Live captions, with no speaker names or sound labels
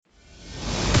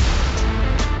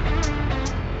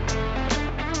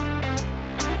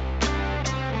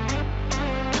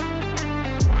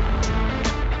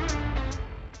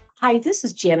Hi, this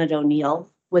is Janet O'Neill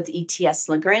with ETS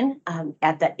Lindgren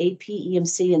at the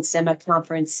APEMC and SEMA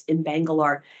conference in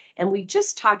Bangalore. And we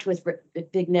just talked with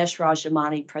Vignesh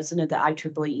Rajamani, president of the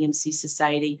IEEE EMC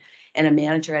Society and a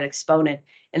manager at Exponent.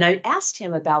 And I asked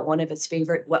him about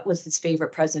what was his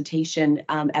favorite presentation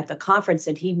at the conference.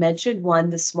 And he mentioned one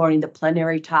this morning, the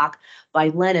plenary talk by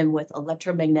Lenin with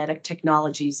electromagnetic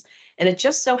technologies. And it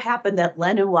just so happened that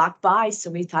Lenin walked by.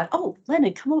 So we thought, oh,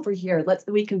 Lenin, come over here.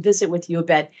 We can visit with you a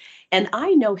bit. And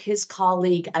I know his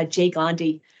colleague, Jay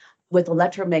Gandhi, with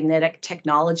electromagnetic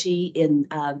technology in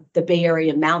the Bay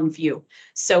Area, Mountain View.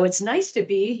 So it's nice to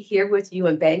be here with you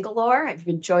in Bangalore. I've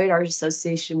enjoyed our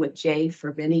association with Jay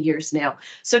for many years now.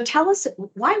 So tell us,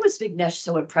 why was Vignesh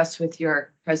so impressed with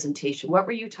your presentation? What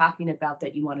were you talking about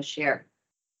that you want to share?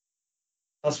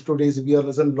 Last 2 days, we have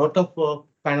listened a lot of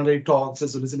plenary talks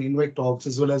as well as invite talks,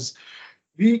 as well as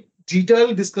we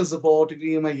detail discuss about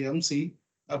EMI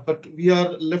but we are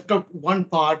left out one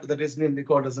part that is named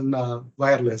called as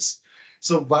wireless.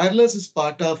 So wireless is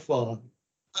part of,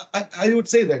 I would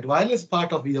say that wireless is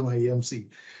part of EMC.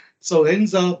 So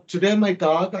hence today my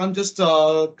talk, I'm just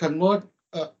convert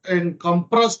and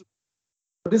compressed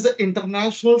what is the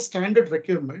international standard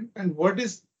requirement and what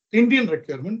is Indian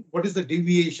requirement, what is the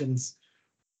deviations.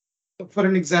 For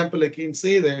an example, I can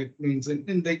say that means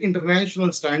in the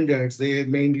international standards, they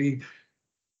mainly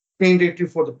mandatory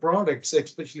for the products,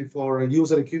 especially for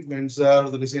user equipments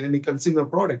or there is any consumer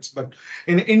products. But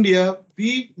in India,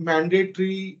 we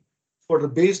mandatory for the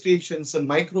base stations and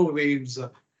microwaves.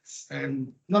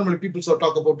 And normally people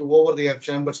talk about the over-the-air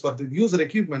chambers for the user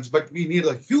equipments, but we need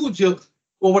a huge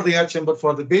over-the-air chamber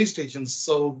for the base stations.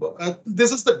 So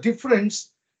this is the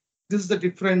difference. This is the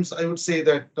difference, I would say,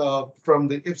 that from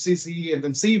the FCC and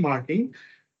then CE marking,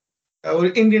 our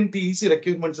Indian TEC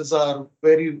requirements are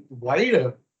very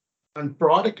wider. And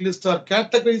product lists are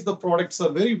categorized, the products are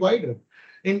very wider.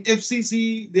 In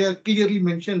FCC, they are clearly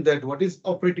mentioned that what is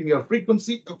operating your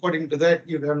frequency, according to that,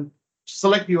 you can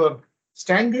select your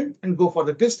standard and go for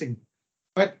the testing.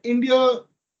 But India,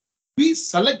 we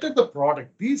selected the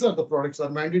product. These are the products are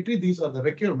mandatory. These are the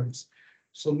requirements.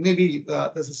 So maybe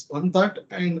this is one thought.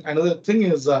 And another thing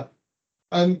is,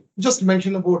 I'm just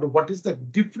mentioning about what is the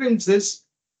differences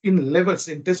in levels,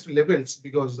 in test levels,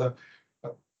 because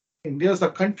India as a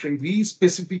country, we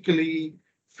specifically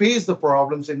face the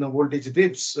problems in the voltage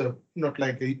dips, not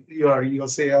like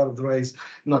USA or otherwise,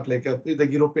 not like the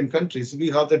European countries.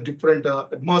 We have the different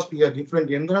atmosphere,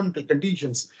 different environmental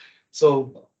conditions.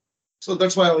 So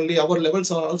that's why only our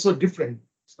levels are also different.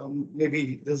 So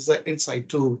maybe this is an insight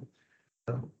to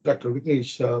Dr.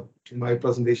 Vignesh to my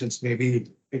presentations. Maybe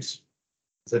it's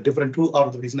a different tool or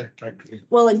the reason I tried to.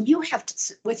 Well, and you have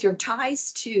to, with your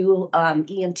ties to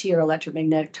EMT or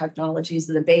electromagnetic technologies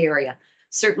in the Bay Area,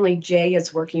 certainly Jay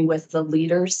is working with the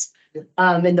leaders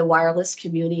in the wireless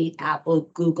community, Apple,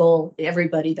 Google,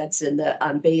 everybody that's in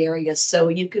the Bay Area. So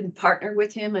you can partner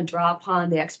with him and draw upon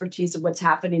the expertise of what's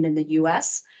happening in the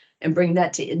US and bring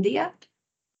that to India.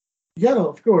 Yeah,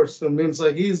 of course. It means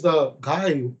he's the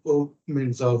guy who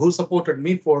who supported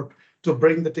me to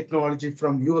bring the technology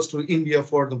from US to India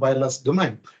for the wireless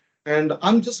domain. And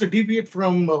I'm just a deviate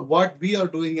from what we are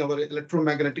doing, our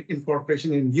electromagnetic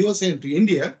incorporation in USA and to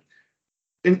India.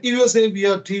 In USA, we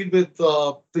are dealing with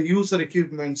the user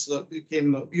equipments.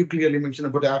 You clearly mentioned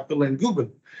about Apple and Google.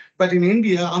 But in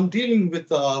India, I'm dealing with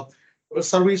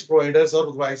service providers or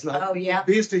otherwise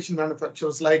base station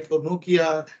manufacturers like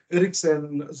Nokia,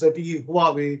 Ericsson, ZTE,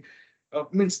 Huawei.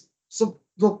 So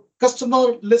the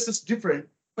customer list is different.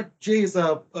 But Jay is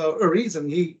a reason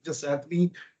he just had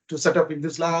me to set up in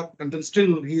this lab, and then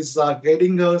still he's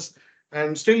guiding us,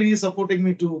 and still he's supporting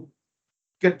me to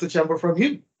get the chamber from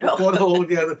him for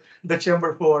the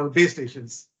chamber for base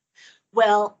stations.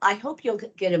 Well, I hope you'll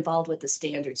get involved with the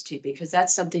standards too, because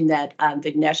that's something that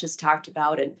Vignesh has talked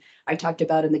about, and I talked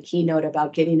about in the keynote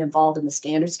about getting involved in the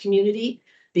standards community,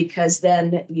 because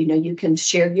then you can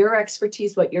share your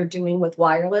expertise, what you're doing with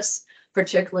wireless,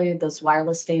 particularly those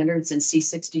wireless standards in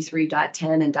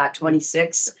C63.10 and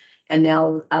 .26, and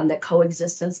now the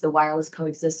coexistence, the wireless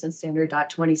coexistence standard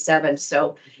 .27.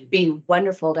 So it'd be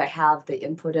wonderful to have the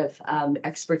input of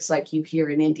experts like you here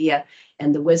in India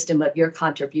and the wisdom of your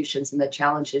contributions and the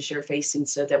challenges you're facing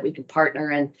so that we can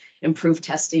partner and improve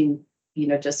testing,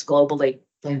 just globally.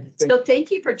 So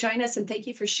thank you for joining us and thank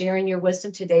you for sharing your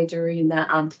wisdom today during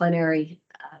the plenary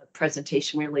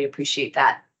presentation. We really appreciate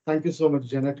that. Thank you so much,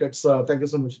 Janet. Thank you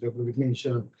so much, Dr.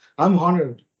 Vignesh. I'm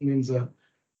honored.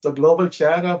 The global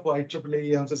chair of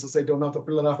IEEE EMC Society, one of the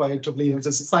pillar of IEEE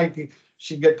EMC Society,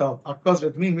 she get of course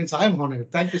with me means I'm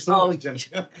honored. Thank you so much,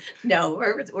 Janet. No,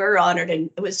 we're honored,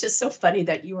 and it was just so funny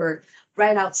that you were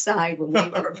right outside when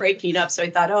we were breaking up. So I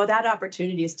thought, oh, that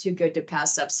opportunity is too good to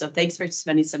pass up. So thanks for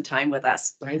spending some time with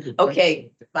us. Thank you.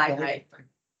 Okay, Thank you. bye.